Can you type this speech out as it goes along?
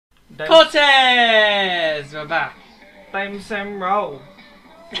Cortez! We're back. Same role.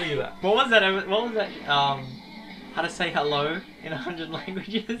 Look at that. What was that? What was that? How to say hello in 100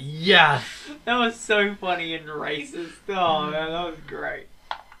 languages? Yes! That was so funny and racist. Oh man, that was great.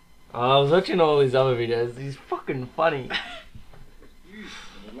 I was watching all these other videos. He's fucking funny.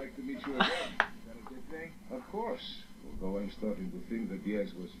 I'd like to meet you again. Is that a good thing? Of course. Although I'm starting to think that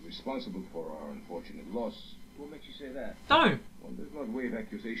Diaz was responsible for our unfortunate loss. What makes you say that? Don't! Well, there's not way of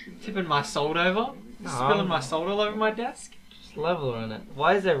accusation. Tipping my salt over? Spilling my salt all over my desk? Just level in it.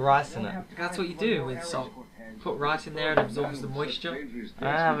 Why is there rice in it? That's what you do with salt. Put rice in there, it absorbs the moisture. I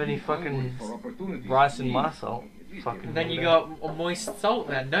don't have any fucking rice in my salt. And then you got a moist salt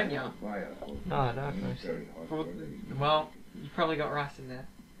then, don't you? No, I don't. Well, you probably got rice in there.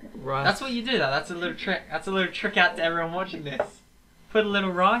 Rice. That's what you do though, that's a little trick. That's a little trick out to everyone watching this. Put a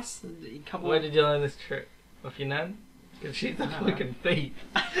little rice, a couple Where did you learn this trick? Off your nan? Because she's a fucking thief.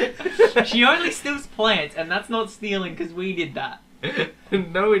 She only steals plants, and that's not stealing because we did that.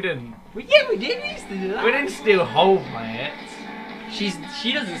 No, we didn't. Yeah, we did. We used to do that. We didn't steal whole plants.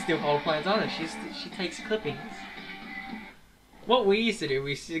 She doesn't steal whole plants either. She takes clippings. What we used to do,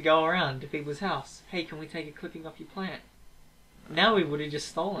 we used to go around to people's house. Hey, can we take a clipping off your plant? Now we would have just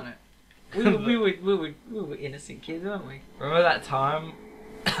stolen it. We were innocent kids, weren't we? Remember that time?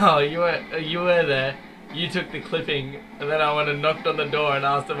 Oh, you were there. You took the clipping, and then I went and knocked on the door and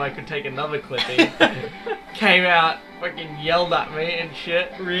asked if I could take another clipping. Came out, fucking yelled at me and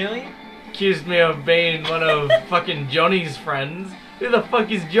shit. Really? Accused me of being one of fucking Johnny's friends. Who the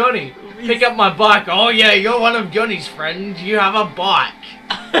fuck is Johnny? Pick up my bike. Oh yeah, you're one of Johnny's friends. You have a bike.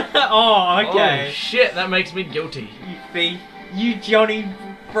 Oh, okay. Oh shit, that makes me guilty. You thief. You Johnny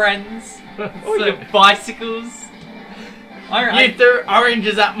friends. Or your bicycles. You threw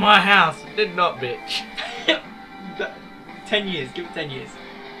oranges at my house. Did not, bitch. 10 years. Give it 10 years.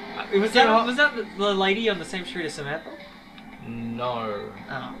 Was that the lady on the same street as Samantha? No.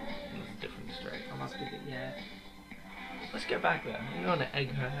 Oh. It was a different street. I must be. Yeah. Let's go back there. I'm going to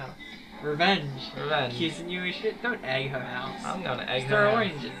egg her house. Revenge. Revenge. Accusing you and shit. Don't egg her house. I'm going to egg Just her throw house.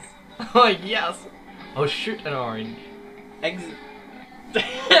 oranges. Oh yes. I'll shoot an orange. Eggs.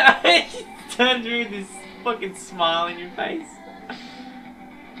 Turn through this fucking smile on your face.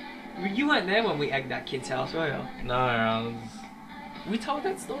 You weren't there when we egged that kid's house, were you? No, I was... We told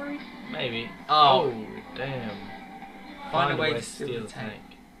that story? Maybe. Oh. Damn. Find a way to steal the tank.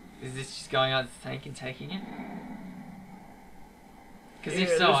 Is this just going out to the tank and taking it? Because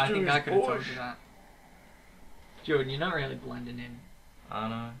if so, I think I could have told you that. Jordan, you're not really blending in. I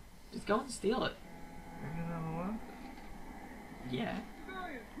know. Just go and steal it. Yeah.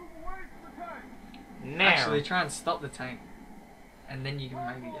 Now. Actually, try and stop the tank. And then you can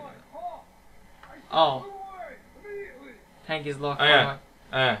maybe get it. Oh. Tank is locked. Oh,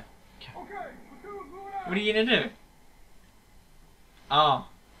 yeah. What are you gonna do? Oh.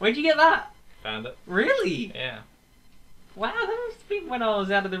 Where'd you get that? Found it. Really? Yeah. Wow, that must have been when I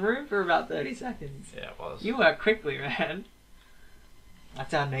was out of the room for about 30 seconds. Yeah, it was. You work quickly, man.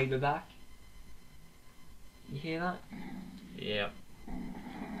 That's our neighbour back. You hear that? Yeah.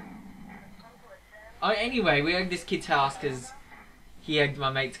 Oh, anyway, we egged this kid's house because he egged my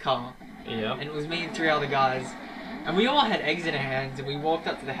mate's car. Yeah. And it was me and 3 other guys. And we all had eggs in our hands and we walked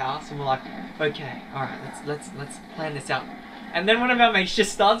up to the house and we're like, okay, alright, let's plan this out. And then one of our mates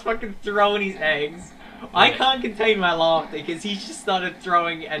just starts fucking throwing his eggs. Yeah. I can't contain my laughter because he just started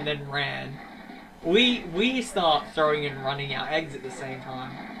throwing and then ran. We start throwing and running our eggs at the same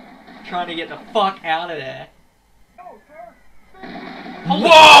time. Trying to get the fuck out of there. Holy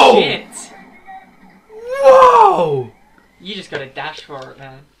Whoa! shit! Whoa! You just gotta dash for it,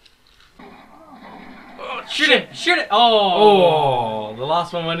 man. Oh, shoot it! Shoot it! Oh! Oh, the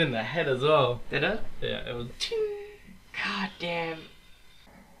last one went in the head as well. Did it? Yeah, it was. God damn.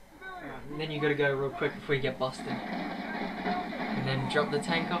 And then you gotta go real quick before you get busted. And then drop the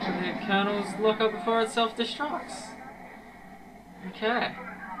tank off of the Colonel's lockup before it self-destructs. Okay.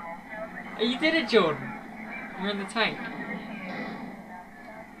 Oh, you did it, Jordan. You're in the tank.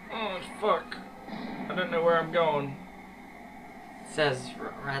 Oh, fuck. I don't know where I'm going. It says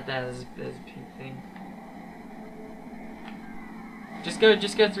right there, there's a pink thing. Just go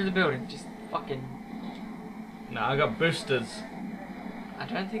through the building. Just fucking... No, I got boosters. I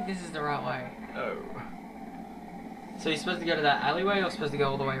don't think this is the right way. No. So you're supposed to go to that alleyway or supposed to go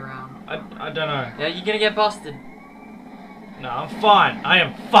all the way around? I don't know. Yeah, you're gonna get busted. No, I'm fine. I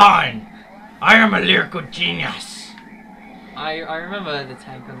am fine. I am a lyrical genius. I remember the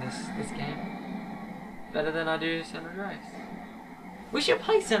tank on this game. Better than I do San Andreas. We should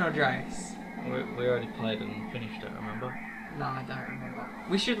play San Andreas. We already played it and finished it, remember? No, I don't remember.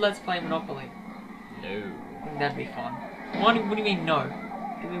 We should let's play Monopoly. No. I think that'd be fun. What do you mean no?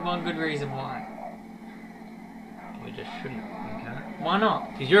 Give me one good reason why. We just shouldn't, okay? Why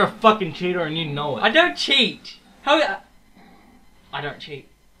not? Because you're a fucking cheater and you know it. I don't cheat! I don't cheat.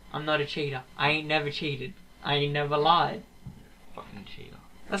 I'm not a cheater. I ain't never cheated. I ain't never lied. Fucking cheater.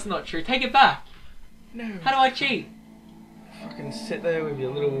 That's not true. Take it back. No. How do I cheat? Fucking sit there with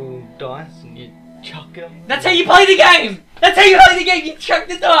your little dice and you chuck them. That's how you play the game! That's how you play the game! You chuck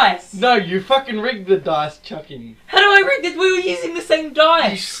the dice! No, you fucking rigged the dice chucking. How do I rig it? We were using the same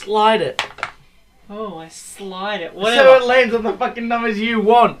dice! You slide it. Oh, I slide it. So Whatever. it lands on the fucking numbers you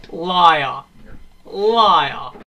want. Liar. Liar.